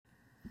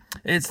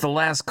It's the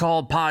Last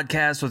Call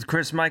podcast with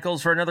Chris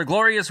Michaels for another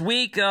glorious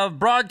week of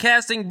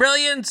broadcasting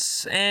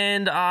brilliance.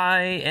 And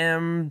I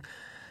am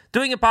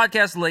doing a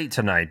podcast late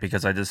tonight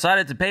because I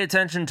decided to pay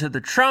attention to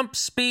the Trump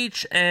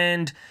speech.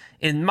 And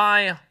in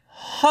my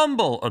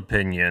humble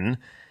opinion,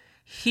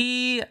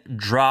 he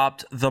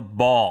dropped the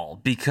ball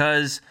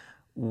because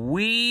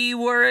we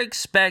were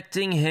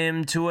expecting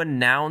him to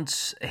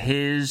announce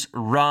his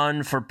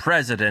run for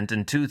president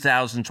in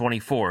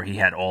 2024. He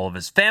had all of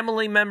his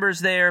family members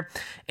there.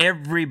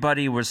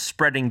 Everybody was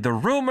spreading the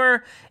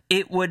rumor.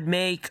 It would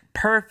make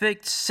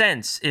perfect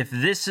sense if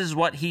this is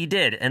what he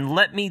did. And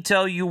let me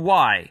tell you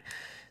why.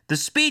 The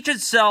speech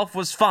itself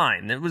was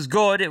fine. It was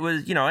good. It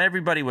was,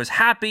 everybody was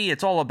happy.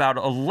 It's all about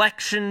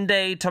election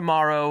day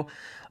tomorrow.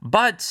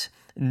 But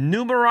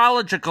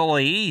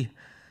numerologically,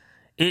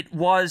 it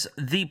was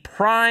the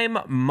prime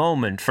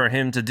moment for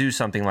him to do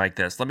something like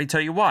this. Let me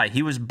tell you why.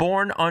 He was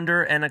born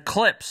under an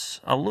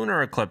eclipse, a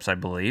lunar eclipse, I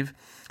believe.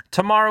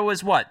 Tomorrow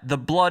is what? The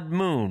blood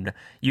moon.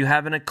 You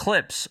have an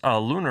eclipse,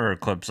 a lunar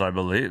eclipse, I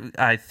believe.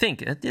 I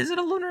think. Is it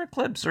a lunar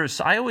eclipse? Or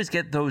I always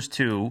get those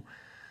two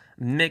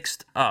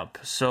mixed up.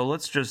 So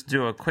let's just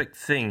do a quick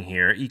thing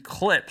here.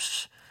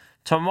 Eclipse.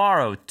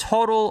 Tomorrow,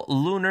 total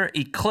lunar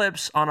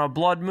eclipse on a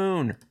blood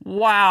moon.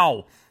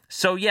 Wow.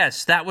 So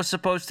yes, that was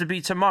supposed to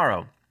be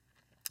tomorrow.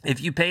 If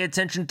you pay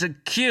attention to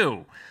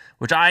Q,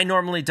 which I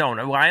normally don't,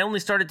 I only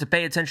started to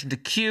pay attention to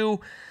Q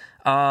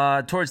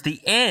towards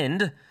the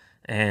end,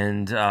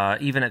 and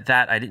even at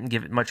that, I didn't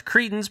give it much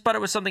credence, but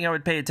it was something I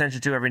would pay attention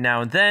to every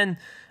now and then.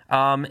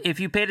 If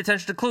you paid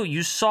attention to Clue,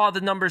 you saw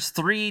the numbers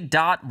 3.11,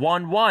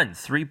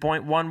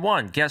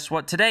 3.11. Guess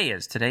what today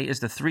is? Today is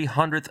the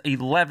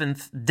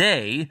 311th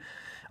day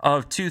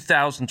of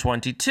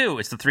 2022.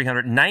 It's the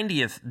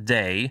 390th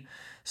day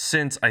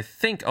since, I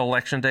think,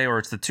 Election Day, or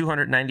it's the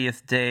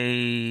 290th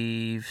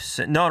day.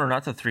 No,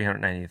 not the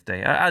 390th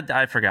day.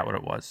 I forgot what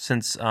it was.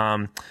 Since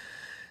January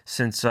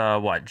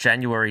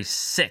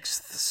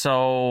 6th.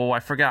 So I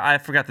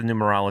forgot the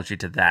numerology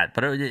to that,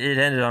 but it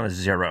ended on a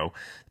 0.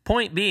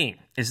 Point being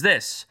is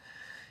this.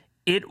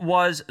 It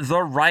was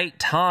the right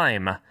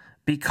time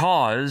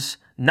because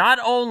not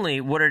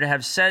only would it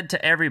have said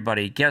to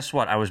everybody, guess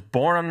what? I was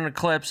born on an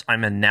eclipse.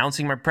 I'm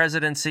announcing my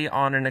presidency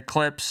on an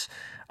eclipse.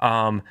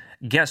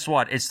 Guess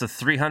what? It's the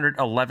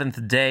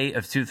 311th day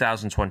of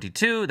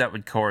 2022. That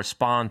would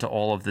correspond to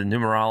all of the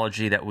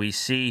numerology that we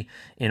see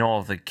in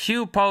all of the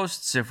Q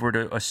posts. If we're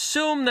to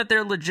assume that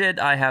they're legit,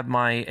 I have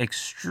my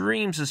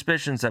extreme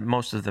suspicions that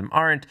most of them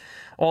aren't.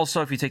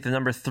 Also, if you take the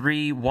number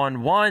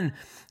 311,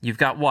 you've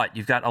got what?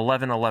 You've got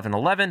 11, 11,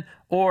 11,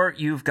 or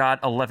you've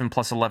got 11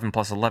 plus 11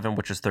 plus 11,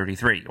 which is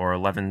 33, or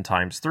 11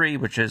 times 3,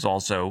 which is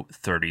also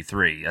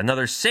 33.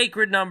 Another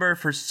sacred number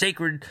for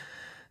sacred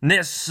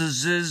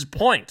Ness's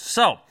point.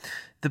 So,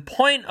 the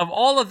point of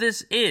all of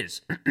this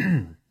is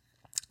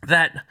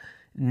that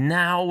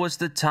now was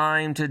the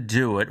time to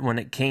do it when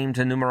it came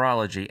to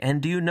numerology. And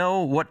do you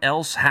know what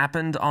else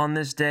happened on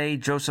this day?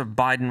 Joseph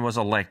Biden was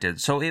elected.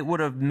 So it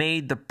would have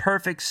made the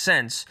perfect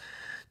sense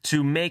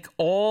to make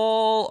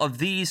all of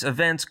these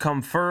events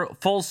come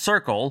full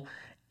circle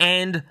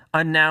and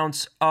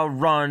announce a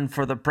run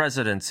for the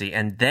presidency.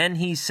 And then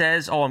he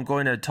says, I'm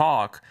going to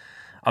talk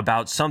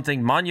about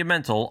something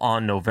monumental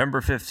on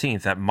November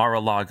 15th at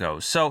Mar-a-Lago.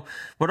 So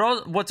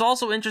what's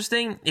also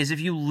interesting is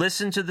if you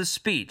listen to the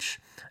speech,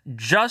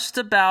 just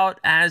about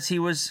as he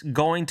was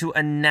going to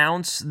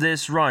announce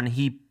this run,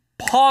 he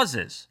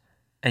pauses,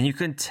 and you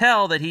can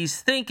tell that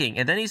he's thinking.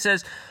 And then he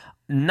says,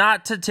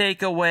 not to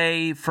take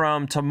away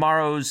from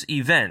tomorrow's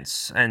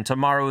events and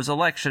tomorrow's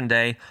election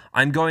day,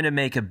 I'm going to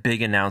make a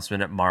big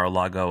announcement at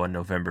Mar-a-Lago on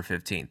November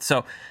 15th.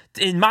 So,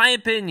 in my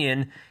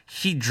opinion,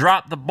 he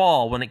dropped the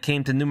ball when it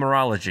came to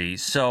numerology.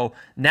 So,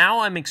 now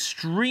I'm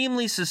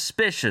extremely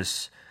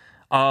suspicious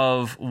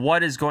of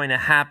what is going to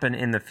happen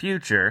in the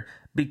future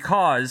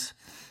because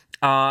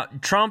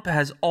Trump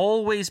has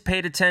always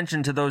paid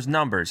attention to those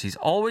numbers. He's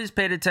always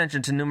paid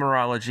attention to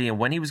numerology and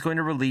when he was going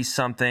to release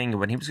something,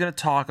 when he was going to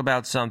talk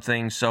about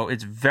something. So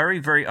it's very,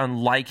 very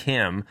unlike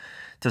him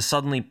to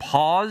suddenly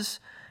pause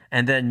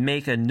and then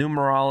make a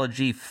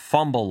numerology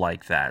fumble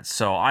like that.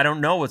 So I don't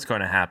know what's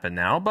going to happen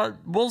now, but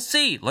we'll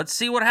see. Let's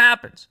see what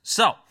happens.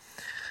 So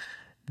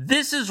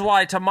this is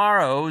why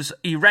tomorrow's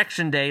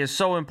Erection Day is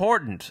so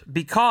important,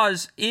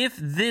 because if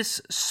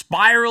this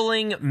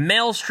spiraling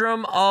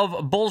maelstrom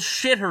of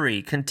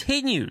bullshittery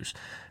continues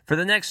for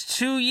the next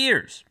 2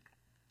 years,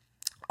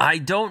 I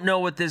don't know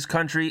what this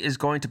country is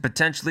going to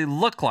potentially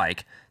look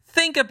like.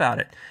 Think about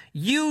it.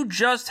 You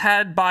just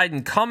had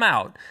Biden come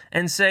out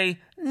and say,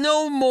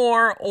 no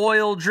more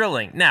oil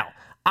drilling. Now,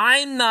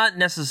 I'm not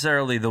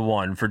necessarily the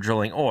one for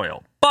drilling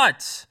oil,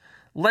 but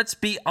let's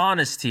be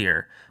honest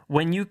here.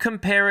 When you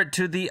compare it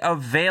to the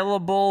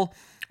available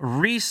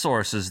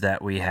resources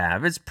that we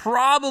have, it's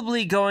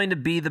probably going to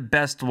be the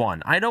best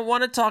one. I don't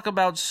want to talk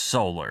about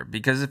solar,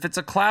 because if it's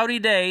a cloudy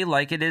day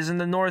like it is in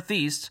the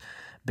Northeast,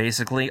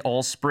 basically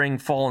all spring,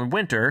 fall, and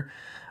winter,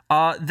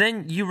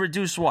 then you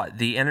reduce what?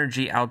 The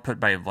energy output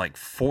by like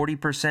 40%,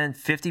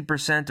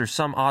 50%, or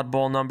some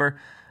oddball number.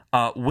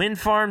 Wind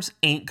farms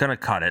ain't going to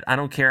cut it. I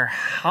don't care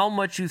how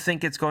much you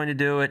think it's going to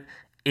do it.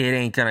 It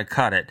ain't going to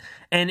cut it.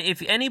 And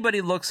if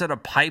anybody looks at a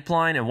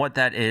pipeline and what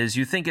that is,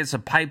 you think it's a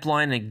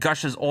pipeline and it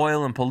gushes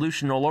oil and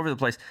pollution all over the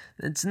place.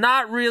 It's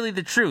not really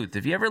the truth.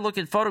 If you ever look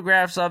at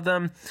photographs of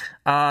them,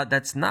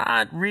 that's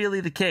not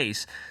really the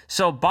case.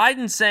 So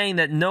Biden saying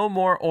that no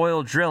more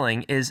oil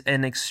drilling is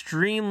an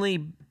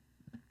extremely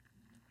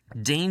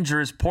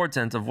dangerous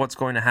portent of what's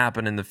going to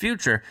happen in the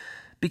future.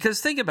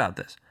 Because think about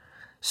this.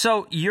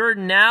 So you're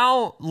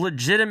now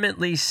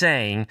legitimately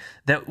saying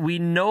that we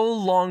no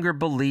longer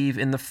believe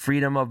in the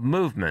freedom of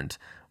movement.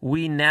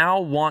 We now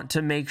want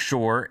to make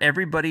sure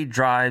everybody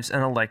drives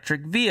an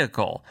electric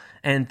vehicle.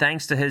 And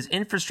thanks to his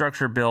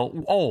infrastructure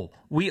bill,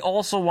 we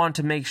also want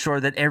to make sure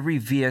that every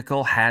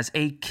vehicle has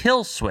a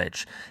kill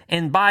switch.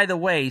 And by the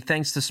way,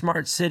 thanks to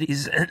smart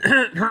cities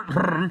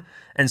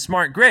and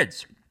smart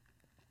grids,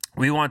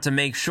 we want to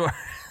make sure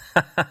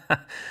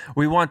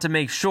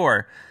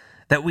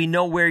that we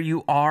know where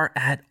you are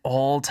at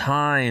all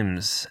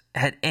times,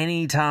 at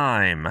any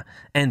time.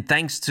 And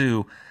thanks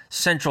to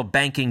central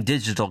banking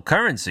digital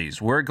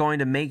currencies, we're going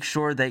to make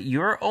sure that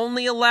you're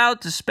only allowed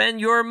to spend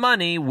your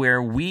money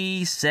where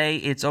we say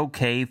it's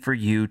okay for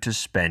you to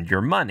spend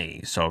your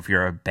money. So if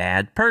you're a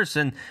bad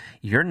person,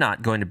 you're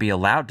not going to be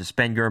allowed to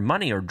spend your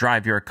money or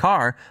drive your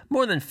car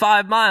more than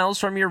 5 miles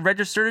from your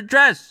registered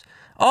address.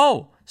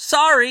 Oh,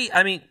 sorry.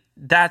 I mean,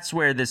 that's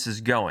where this is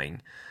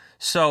going.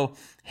 So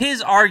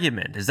his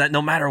argument is that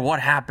no matter what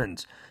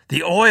happens,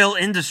 the oil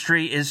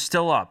industry is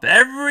still up.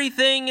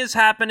 Everything is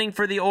happening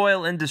for the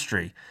oil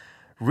industry.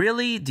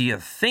 Really? Do you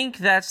think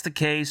that's the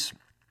case?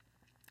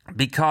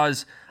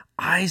 Because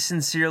I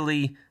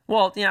sincerely,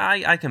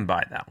 I can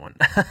buy that one.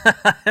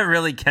 I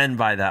really can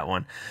buy that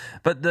one.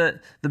 But the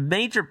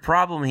major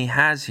problem he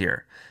has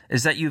here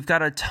is that you've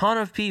got a ton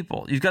of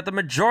people, you've got the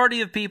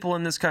majority of people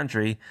in this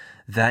country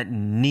that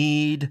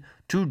need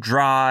to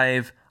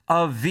drive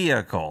a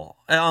vehicle.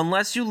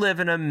 Unless you live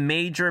in a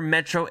major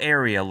metro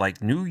area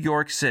like New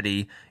York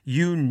City,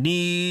 you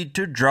need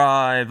to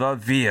drive a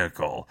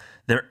vehicle.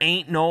 There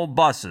ain't no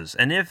buses.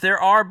 And if there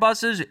are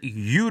buses,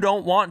 you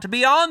don't want to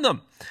be on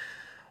them.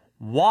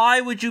 Why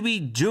would you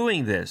be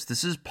doing this?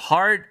 This is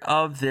part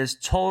of this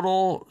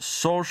total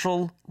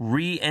social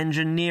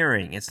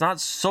re-engineering. It's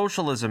not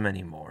socialism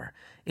anymore.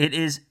 It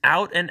is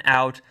out and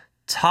out,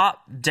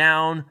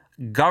 top-down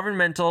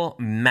governmental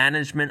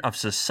management of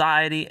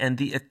society and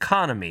the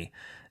economy.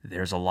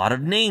 There's a lot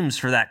of names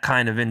for that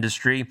kind of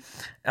industry.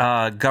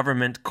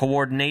 Government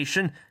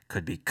coordination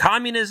could be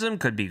communism,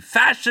 could be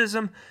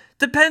fascism.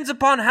 Depends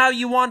upon how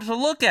you want to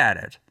look at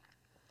it.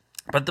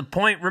 But the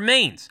point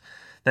remains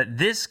that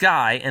this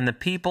guy and the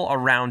people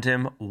around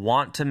him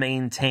want to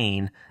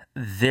maintain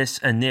this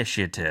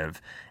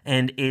initiative.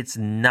 And it's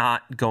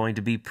not going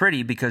to be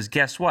pretty because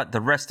guess what?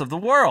 The rest of the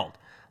world,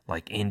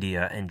 like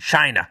India and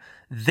China,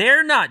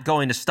 they're not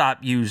going to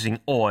stop using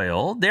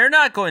oil. They're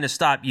not going to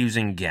stop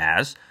using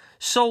gas.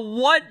 So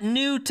what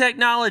new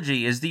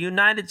technology is the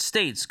United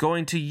States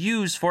going to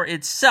use for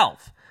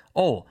itself?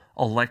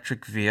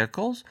 Electric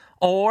vehicles?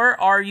 Or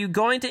are you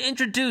going to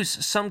introduce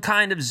some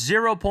kind of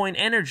zero-point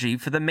energy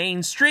for the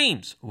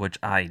mainstreams? Which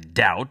I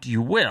doubt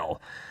you will.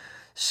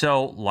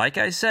 So, like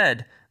I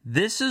said,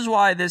 this is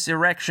why this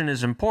erection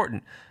is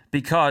important.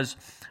 Because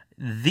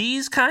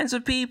these kinds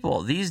of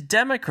people, these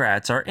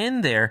Democrats are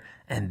in there,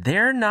 and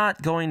they're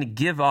not going to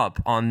give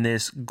up on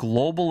this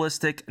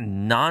globalistic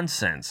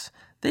nonsense.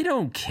 They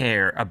don't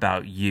care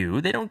about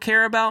you. They don't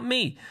care about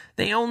me.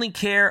 They only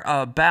care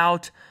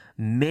about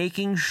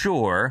making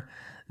sure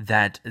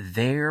that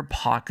their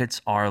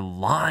pockets are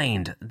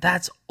lined.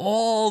 That's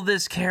all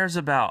this cares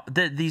about,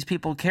 that these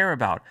people care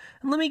about.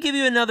 And let me give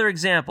you another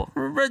example.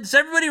 Does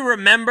everybody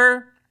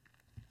remember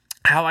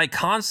how I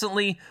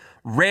constantly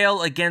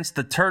rail against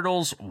the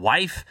Turtles'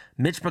 wife,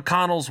 Mitch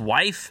McConnell's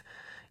wife?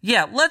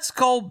 Yeah, let's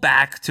go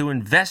back to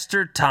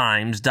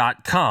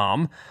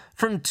InvestorTimes.com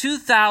from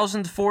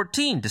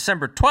 2014,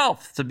 December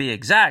 12th to be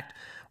exact,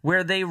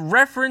 where they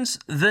reference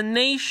The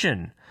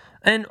Nation.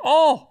 And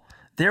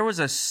there was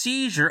a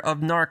seizure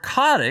of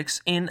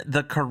narcotics in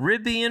the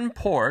Caribbean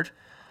port.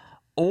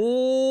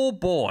 Oh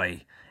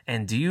boy.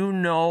 And do you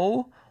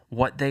know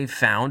what they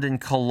found in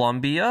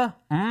Colombia?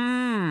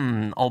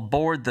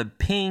 Aboard the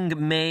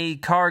Ping May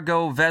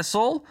cargo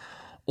vessel.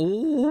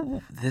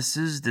 This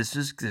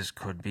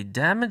could be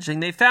damaging.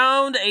 They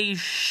found a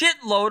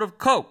shitload of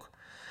coke.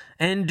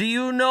 And do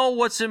you know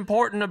what's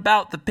important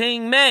about the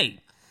Ping May?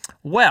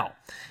 Well,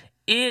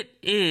 it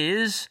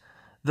is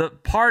the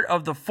part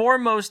of the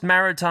Foremost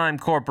Maritime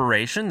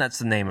Corporation. That's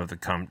the name of the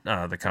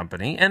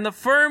company. And the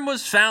firm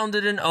was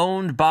founded and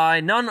owned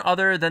by none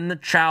other than the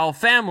Chow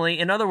family.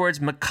 In other words,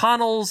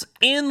 McConnell's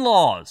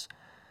in-laws.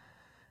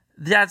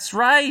 That's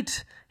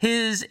right.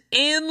 His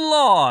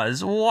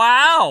in-laws.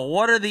 Wow.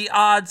 What are the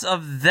odds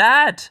of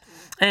that?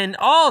 And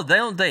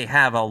they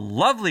have a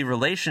lovely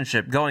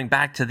relationship going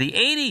back to the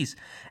 80s.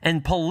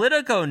 And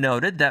Politico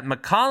noted that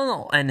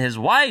McConnell and his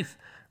wife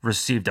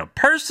received a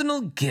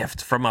personal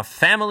gift from a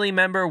family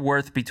member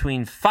worth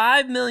between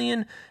 $5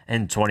 million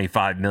and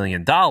 $25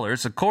 million,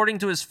 according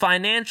to his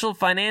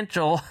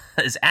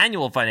his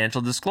annual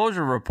financial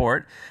disclosure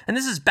report. And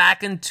this is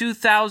back in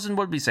 2000,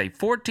 what did we say,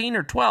 14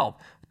 or 12?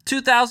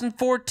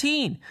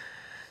 2014.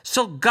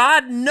 So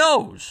God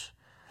knows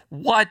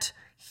what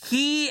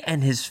he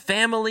and his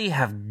family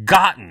have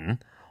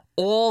gotten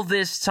all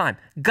this time.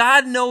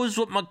 God knows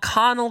what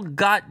McConnell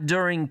got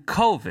during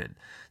COVID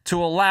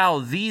to allow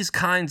these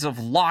kinds of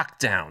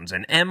lockdowns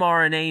and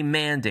mRNA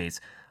mandates.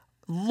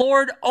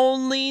 Lord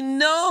only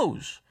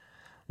knows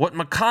what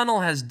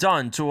McConnell has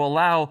done to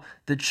allow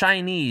the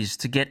Chinese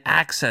to get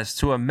access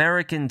to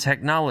American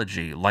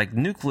technology, like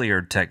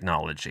nuclear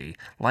technology,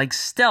 like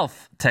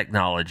stealth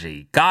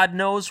technology. God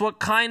knows what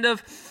kind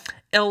of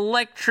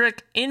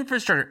electric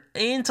infrastructure,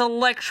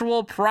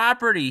 intellectual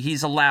property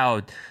he's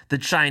allowed the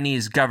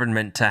Chinese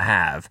government to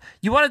have.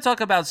 You want to talk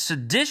about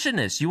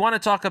seditionists, you want to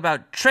talk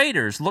about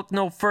traitors, look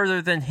no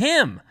further than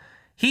him.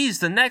 He's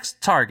the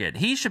next target.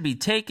 He should be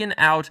taken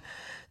out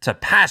to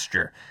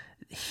pasture.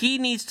 He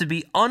needs to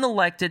be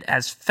unelected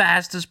as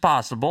fast as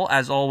possible,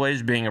 as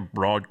always, being a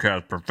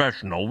broadcast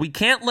professional. We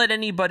can't let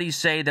anybody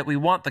say that we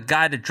want the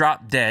guy to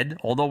drop dead,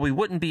 although we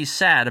wouldn't be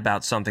sad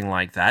about something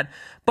like that.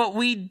 But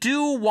we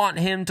do want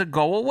him to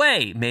go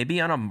away,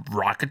 maybe on a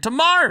rocket to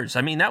Mars.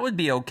 I mean, that would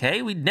be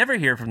okay. We'd never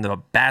hear from the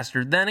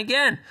bastard then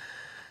again.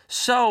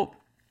 So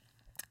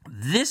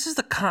this is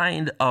the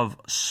kind of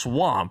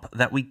swamp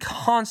that we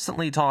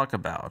constantly talk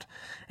about.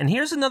 And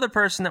here's another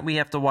person that we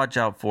have to watch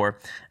out for,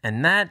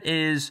 and that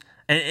is...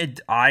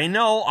 I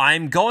know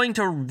I'm going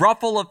to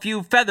ruffle a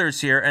few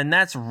feathers here, and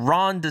that's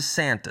Ron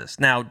DeSantis.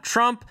 Now,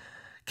 Trump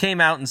came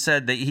out and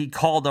said that he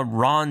called him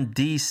Ron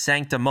D.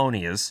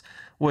 Sanctimonious,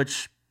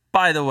 which,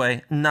 by the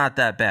way, not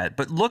that bad.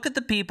 But look at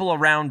the people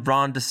around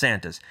Ron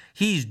DeSantis.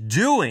 He's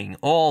doing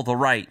all the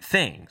right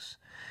things.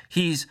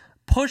 He's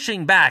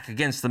pushing back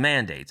against the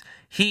mandates.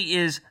 He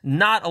is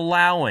not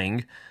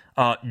allowing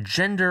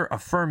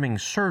gender-affirming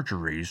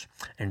surgeries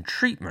and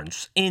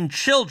treatments in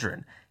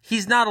children.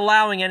 He's not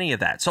allowing any of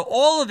that. So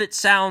all of it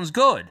sounds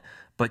good,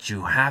 but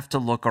you have to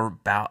look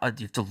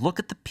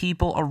at the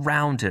people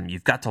around him.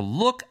 You've got to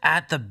look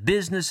at the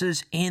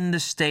businesses in the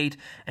state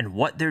and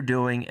what they're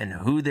doing and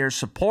who they're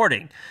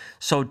supporting.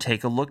 So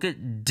take a look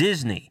at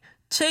Disney.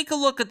 Take a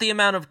look at the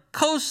amount of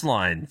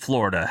coastline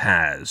Florida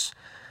has.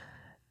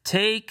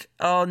 Take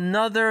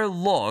another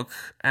look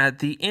at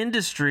the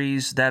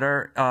industries that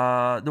are,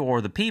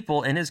 or the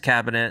people in his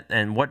cabinet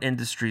and what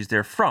industries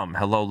they're from.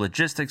 Hello,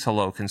 logistics.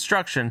 Hello,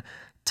 construction.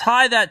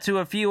 Tie that to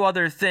a few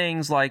other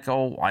things like,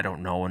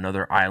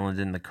 another island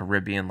in the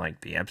Caribbean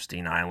like the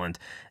Epstein Island.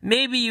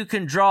 Maybe you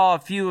can draw a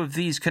few of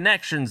these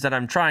connections that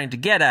I'm trying to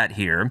get at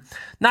here.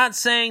 Not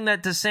saying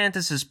that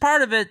DeSantis is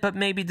part of it, but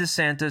maybe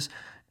DeSantis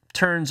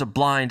turns a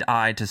blind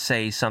eye to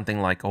say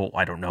something like,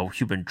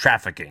 human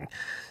trafficking.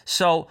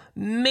 So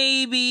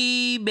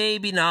maybe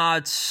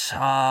not,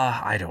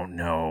 I don't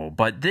know.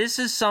 But this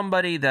is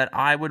somebody that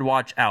I would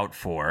watch out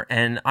for.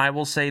 And I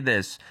will say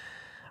this,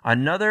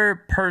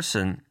 another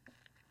person...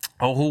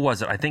 who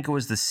was it? I think it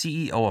was the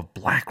CEO of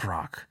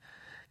BlackRock.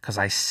 Because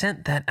I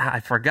sent that out. I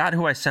forgot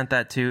who I sent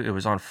that to. It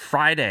was on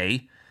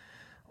Friday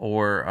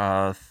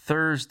or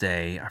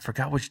Thursday. I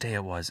forgot which day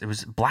it was. It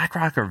was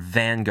BlackRock or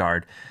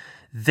Vanguard.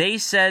 They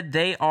said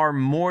they are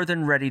more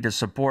than ready to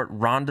support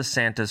Ron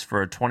DeSantis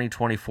for a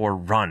 2024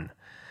 run.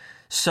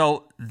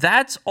 So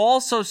that's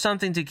also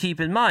something to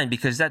keep in mind,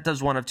 because that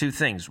does one of two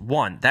things.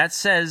 One, that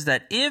says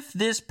that if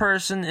this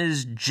person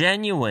is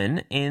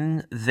genuine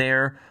in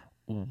their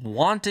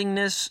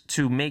wantingness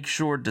to make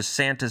sure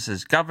DeSantis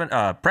is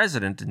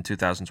president in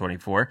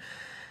 2024,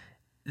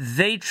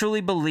 they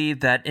truly believe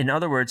that, in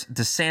other words,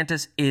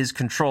 DeSantis is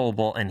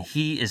controllable and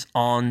he is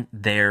on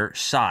their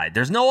side.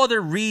 There's no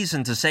other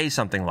reason to say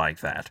something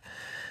like that.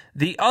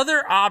 The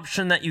other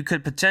option that you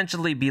could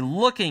potentially be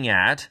looking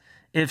at,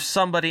 if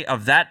somebody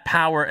of that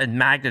power and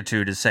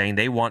magnitude is saying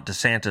they want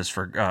DeSantis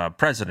for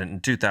president in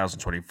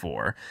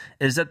 2024,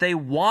 is that they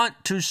want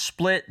to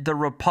split the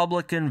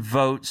Republican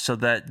vote so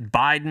that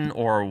Biden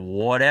or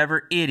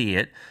whatever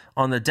idiot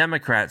on the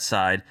Democrat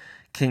side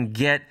can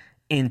get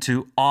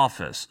into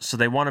office. So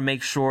they want to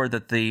make sure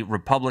that the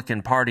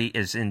Republican Party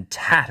is in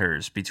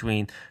tatters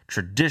between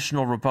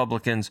traditional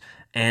Republicans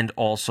and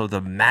also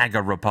the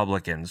MAGA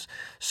Republicans.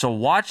 So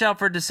watch out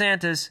for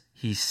DeSantis.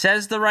 He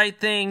says the right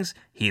things.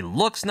 He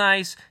looks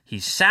nice. He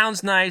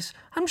sounds nice.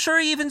 I'm sure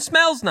he even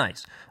smells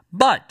nice.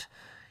 But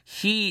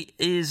he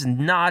is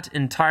not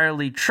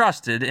entirely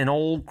trusted in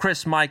old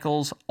Chris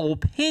Michael's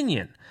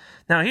opinion.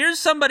 Now, here's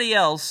somebody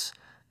else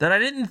that I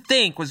didn't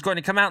think was going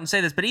to come out and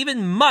say this, but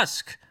even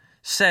Musk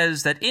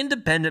says that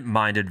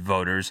independent-minded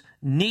voters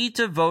need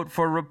to vote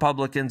for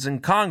Republicans in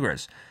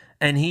Congress.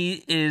 And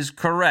he is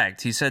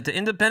correct. He said to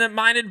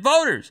independent-minded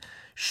voters,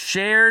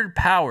 shared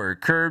power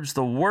curbs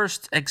the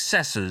worst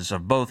excesses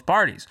of both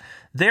parties.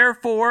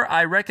 Therefore,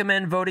 I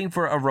recommend voting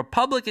for a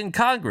Republican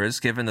Congress,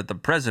 given that the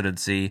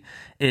presidency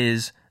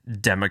is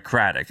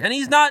democratic. And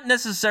he's not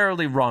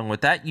necessarily wrong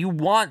with that. You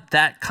want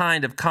that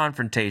kind of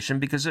confrontation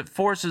because it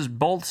forces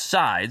both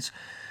sides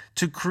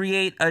to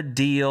create a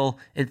deal.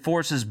 It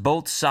forces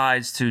both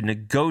sides to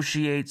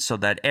negotiate so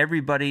that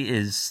everybody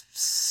is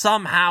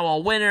somehow a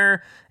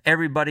winner,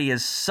 everybody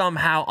is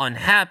somehow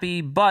unhappy,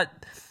 but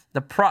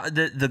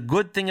the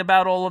good thing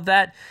about all of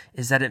that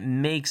is that it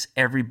makes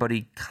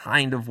everybody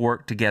kind of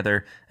work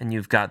together, and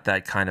you've got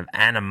that kind of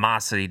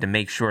animosity to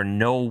make sure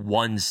no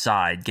one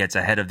side gets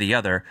ahead of the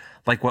other,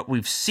 like what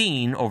we've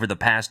seen over the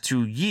past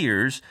 2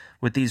 years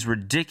with these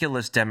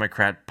ridiculous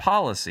Democrat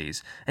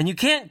policies. And you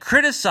can't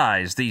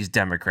criticize these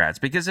Democrats,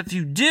 because if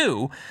you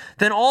do,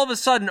 then all of a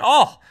sudden,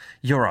 oh,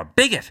 you're a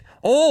bigot.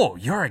 Oh,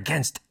 you're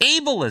against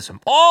ableism.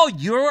 Oh,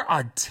 you're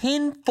a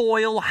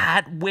tinfoil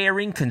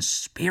hat-wearing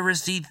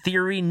conspiracy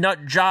theory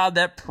nut job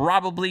that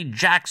probably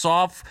jacks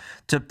off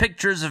to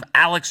pictures of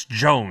Alex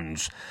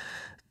Jones.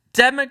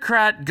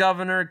 Democrat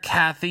Governor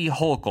Kathy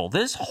Hochul,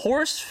 this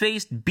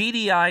horse-faced,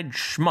 beady-eyed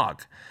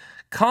schmuck,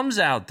 comes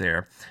out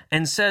there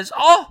and says,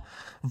 oh,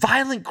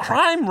 violent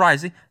crime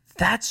rising,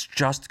 that's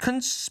just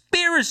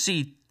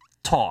conspiracy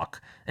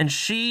talk. And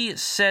she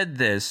said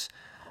this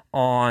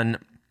on,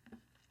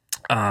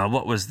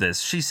 what was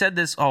this? She said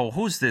this,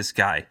 who's this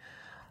guy?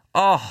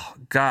 Oh,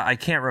 God, I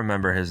can't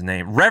remember his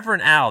name.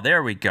 Reverend Al,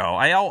 there we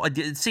go.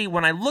 See,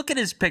 when I look at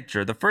his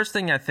picture, the first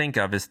thing I think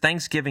of is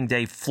Thanksgiving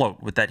Day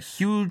float with that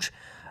huge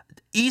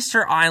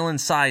Easter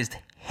Island-sized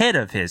head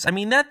of his. I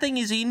mean, that thing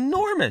is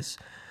enormous.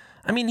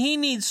 I mean, he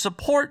needs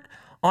support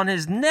on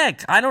his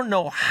neck. I don't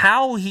know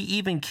how he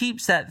even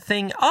keeps that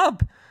thing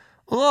up.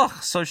 Ugh.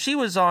 So she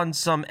was on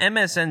some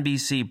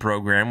MSNBC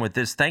program with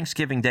this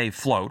Thanksgiving Day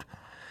float,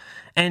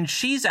 and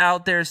she's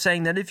out there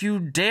saying that if you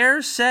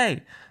dare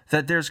say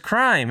that there's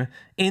crime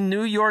in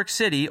New York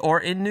City or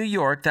in New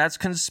York, that's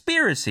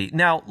conspiracy.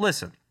 Now,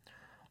 listen,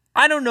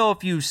 I don't know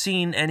if you've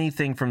seen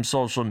anything from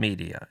social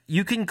media.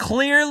 You can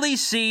clearly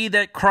see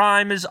that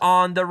crime is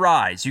on the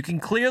rise. You can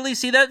clearly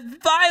see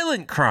that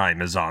violent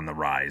crime is on the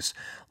rise.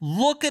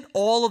 Look at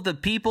all of the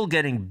people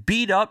getting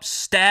beat up,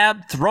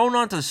 stabbed, thrown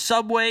onto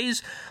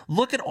subways.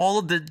 Look at all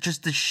of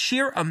the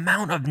sheer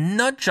amount of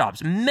nut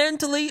jobs,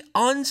 mentally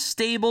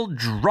unstable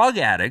drug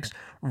addicts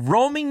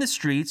roaming the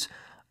streets,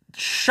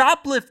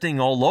 shoplifting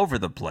all over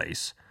the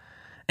place.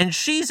 And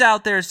she's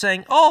out there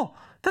saying, oh,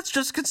 that's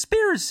just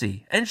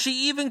conspiracy. And she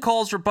even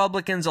calls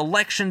Republicans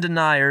election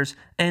deniers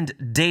and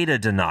data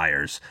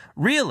deniers.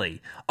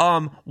 Really?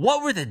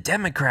 What were the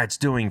Democrats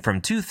doing from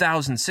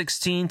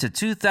 2016 to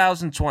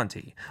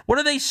 2020? What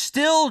are they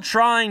still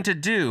trying to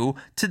do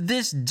to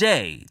this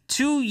day,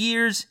 2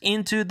 years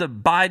into the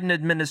Biden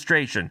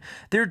administration?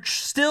 They're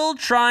still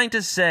trying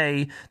to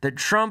say that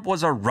Trump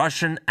was a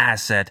Russian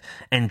asset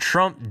and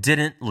Trump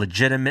didn't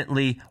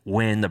legitimately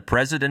win the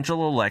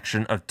presidential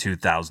election of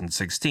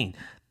 2016.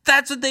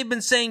 That's what they've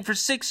been saying for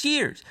 6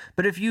 years.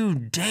 But if you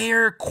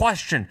dare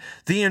question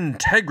the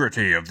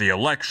integrity of the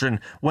election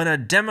when a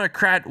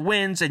Democrat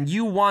wins and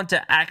you want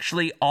to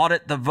actually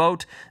audit the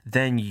vote,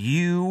 then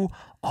you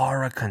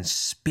are a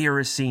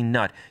conspiracy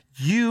nut.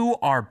 You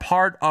are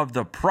part of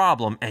the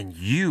problem, and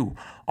you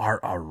are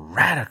a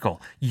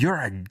radical.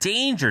 You're a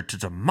danger to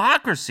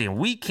democracy, and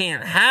we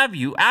can't have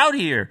you out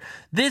here.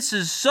 This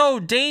is so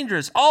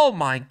dangerous. Oh,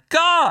 my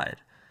God.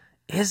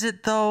 Is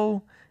it,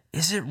 though?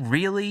 Is it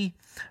really?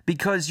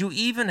 Because you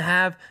even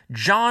have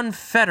John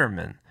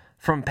Fetterman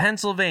from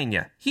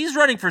Pennsylvania. He's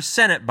running for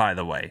Senate, by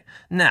the way.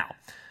 Now,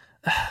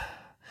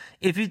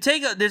 if you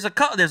take there's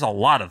a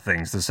lot of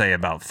things to say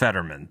about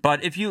Fetterman,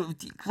 but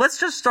let's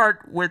just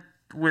start with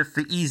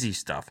the easy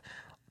stuff.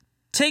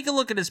 Take a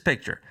look at his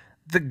picture.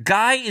 The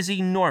guy is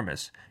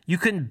enormous. You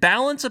can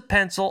balance a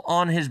pencil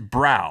on his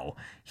brow.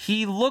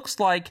 He looks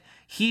like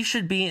he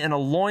should be in a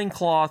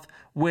loincloth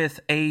with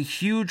a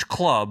huge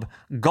club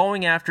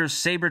going after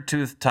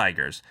saber-toothed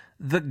tigers.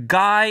 The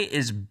guy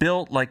is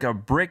built like a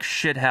brick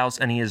shithouse,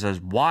 and he is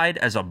as wide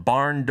as a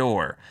barn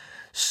door.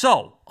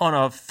 So, on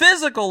a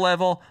physical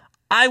level,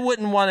 I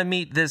wouldn't want to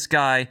meet this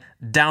guy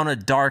down a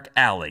dark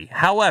alley.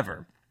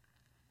 However,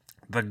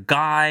 the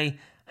guy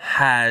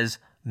has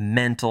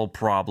mental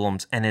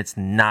problems, and it's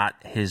not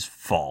his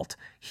fault.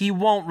 He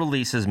won't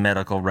release his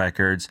medical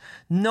records.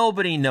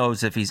 Nobody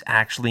knows if he's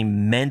actually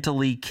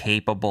mentally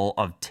capable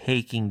of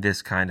taking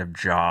this kind of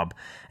job.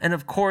 And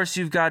of course,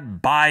 you've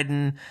got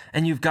Biden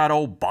and you've got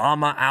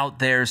Obama out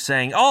there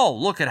saying, oh,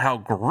 look at how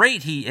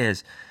great he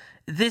is.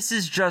 This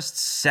is just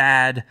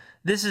sad.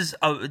 This is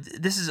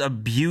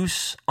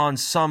abuse on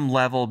some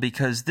level,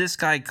 because this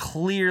guy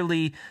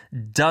clearly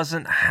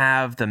doesn't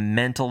have the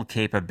mental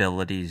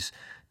capabilities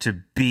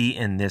to be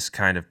in this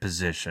kind of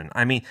position.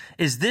 I mean,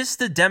 is this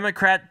the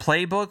Democrat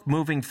playbook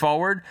moving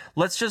forward?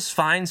 Let's just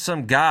find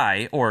some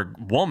guy or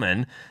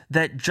woman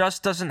that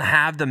just doesn't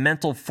have the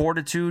mental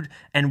fortitude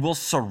and will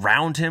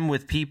surround him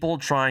with people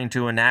trying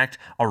to enact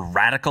a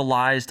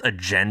radicalized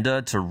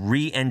agenda to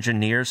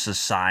re-engineer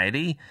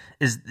society?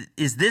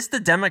 Is this the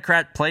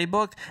Democrat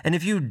playbook? And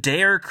if you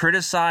dare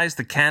criticize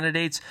the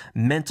candidate's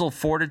mental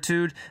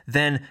fortitude,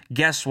 then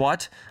guess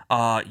what?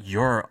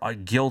 You're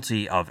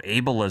guilty of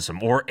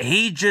ableism or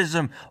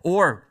ageism,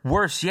 or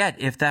worse yet,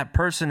 if that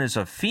person is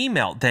a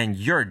female, then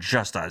you're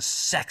just a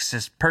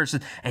sexist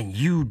person and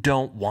you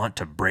don't want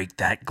to break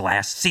that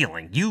glass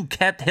ceiling. You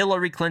kept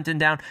Hillary Clinton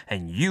down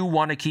and you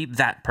want to keep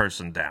that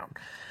person down.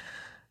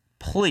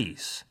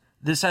 Please.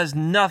 This has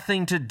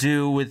nothing to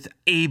do with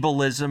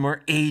ableism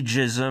or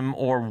ageism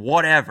or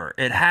whatever.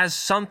 It has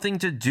something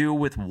to do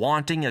with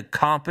wanting a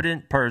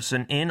competent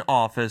person in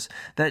office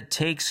that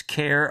takes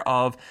care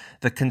of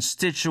the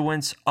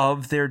constituents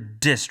of their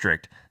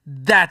district.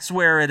 That's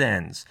where it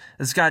ends.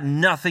 It's got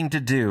nothing to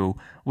do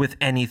with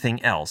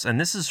anything else. And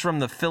this is from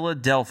the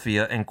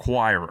Philadelphia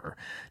Inquirer.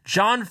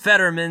 John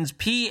Fetterman's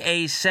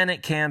PA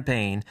Senate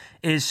campaign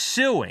is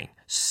suing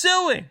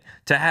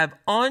to have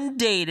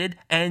undated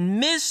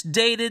and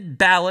misdated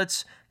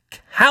ballots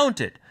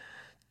counted.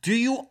 Do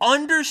you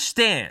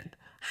understand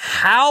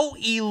how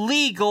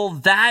illegal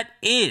that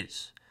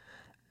is?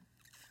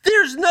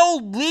 There's no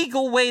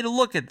legal way to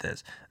look at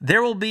this.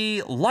 There will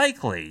be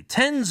likely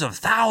tens of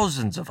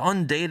thousands of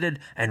undated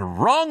and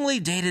wrongly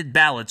dated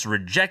ballots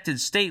rejected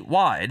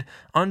statewide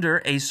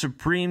under a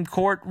Supreme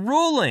Court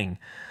ruling.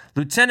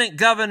 Lieutenant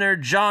Governor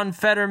John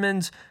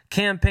Fetterman's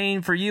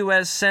campaign for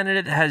U.S.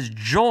 Senate has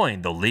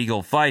joined the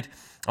legal fight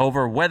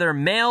over whether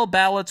mail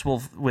ballots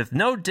with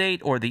no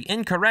date or the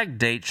incorrect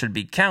date should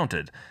be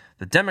counted.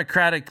 The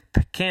Democratic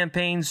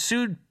campaign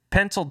sued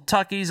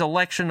Pennsylvania's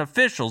election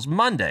officials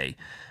Monday,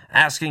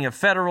 asking a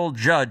federal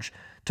judge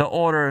to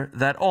order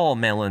that all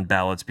mail-in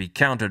ballots be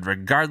counted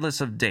regardless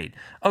of date.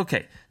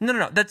 Okay,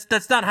 no,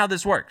 that's not how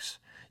this works.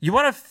 You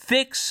want to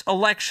fix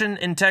election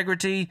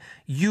integrity,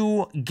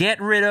 you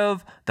get rid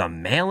of the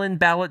mail-in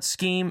ballot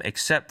scheme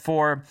except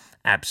for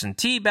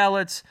absentee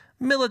ballots,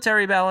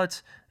 military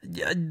ballots.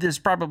 There's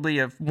probably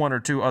one or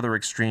two other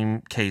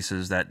extreme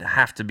cases that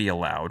have to be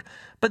allowed.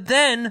 But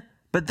then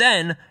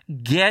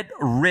get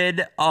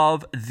rid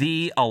of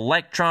the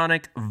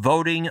electronic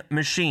voting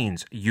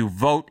machines. You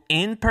vote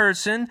in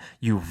person,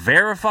 you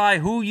verify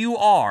who you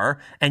are,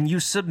 and you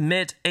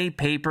submit a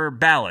paper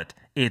ballot.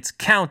 It's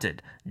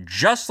counted,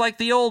 just like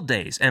the old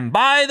days. And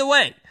by the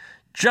way,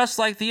 just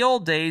like the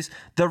old days,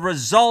 the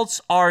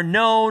results are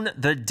known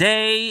the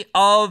day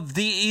of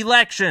the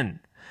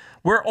election.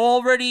 We're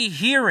already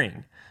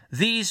hearing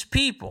these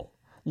people,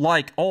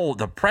 like,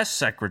 the press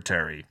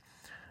secretary,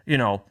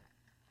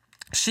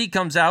 she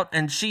comes out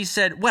and she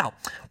said, well,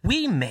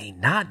 we may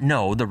not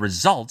know the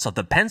results of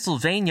the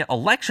Pennsylvania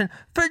election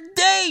for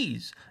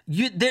days.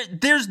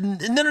 There's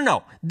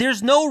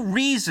no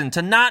reason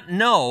to not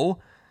know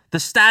the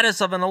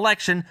status of an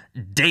election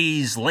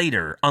days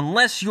later,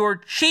 unless you're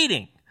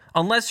cheating,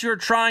 unless you're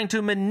trying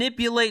to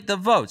manipulate the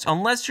votes,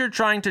 unless you're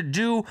trying to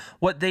do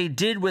what they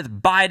did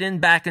with Biden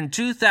back in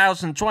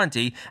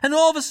 2020, and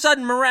all of a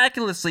sudden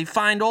miraculously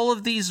find all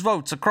of these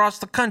votes across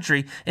the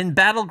country in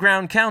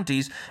battleground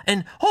counties,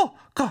 and,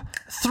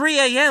 3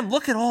 a.m.,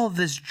 look at all of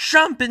this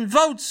jump in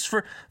votes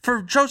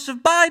for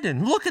Joseph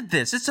Biden. Look at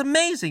this. It's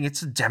amazing.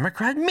 It's a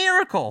Democrat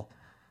miracle.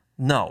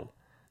 No.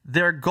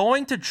 They're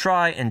going to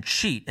try and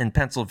cheat in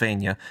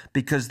Pennsylvania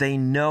because they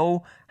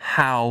know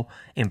how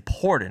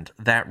important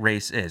that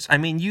race is. I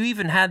mean, you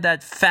even had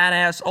that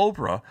fat-ass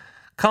Oprah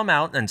come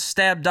out and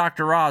stab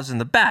Dr. Oz in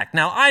the back.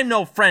 Now, I'm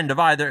no friend of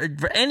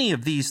any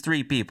of these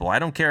three people. I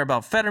don't care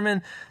about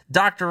Fetterman.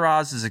 Dr.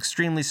 Oz is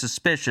extremely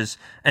suspicious,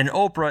 and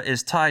Oprah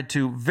is tied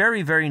to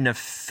very, very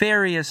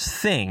nefarious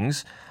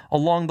things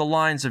along the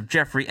lines of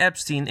Jeffrey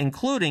Epstein,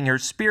 including her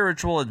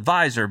spiritual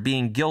advisor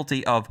being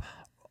guilty of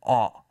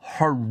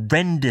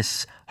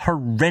horrendous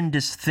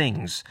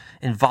things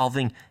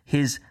involving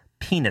his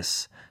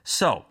penis.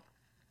 So,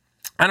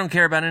 I don't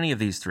care about any of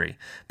these three.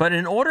 But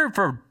in order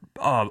for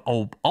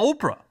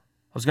Oprah,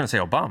 I was going to say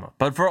Obama,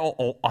 but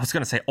I was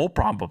going to say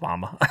Oprah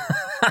Obama.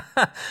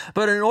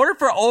 But in order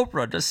for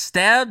Oprah to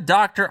stab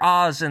Dr.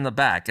 Oz in the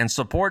back and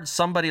support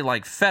somebody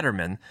like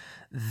Fetterman,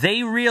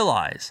 they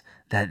realize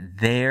that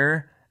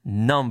their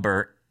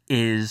number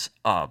is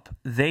up.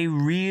 They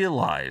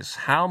realize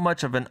how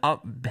much of an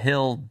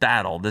uphill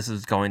battle this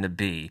is going to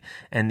be.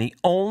 And the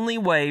only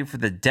way for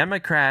the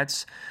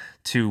Democrats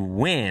to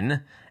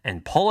win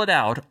and pull it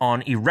out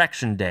on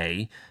Election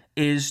Day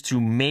is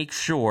to make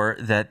sure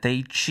that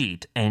they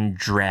cheat and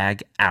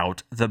drag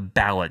out the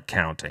ballot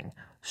counting.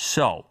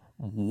 So,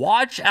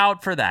 watch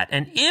out for that.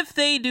 And if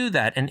they do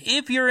that, and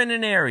if you're in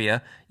an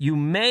area, you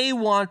may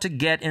want to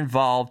get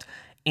involved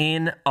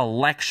in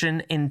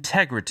election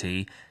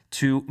integrity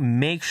to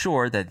make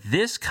sure that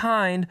this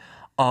kind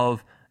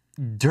of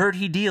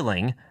dirty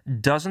dealing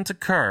doesn't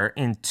occur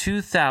in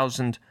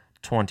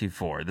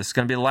 2024. This is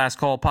going to be the Last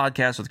Call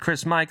podcast with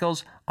Chris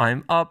Michaels.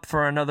 I'm up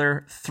for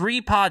another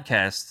 3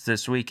 podcasts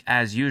this week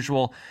as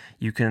usual.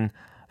 You can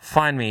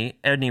Find me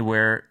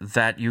anywhere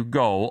that you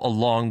go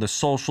along the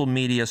social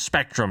media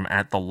spectrum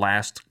at The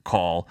Last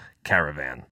Call Caravan.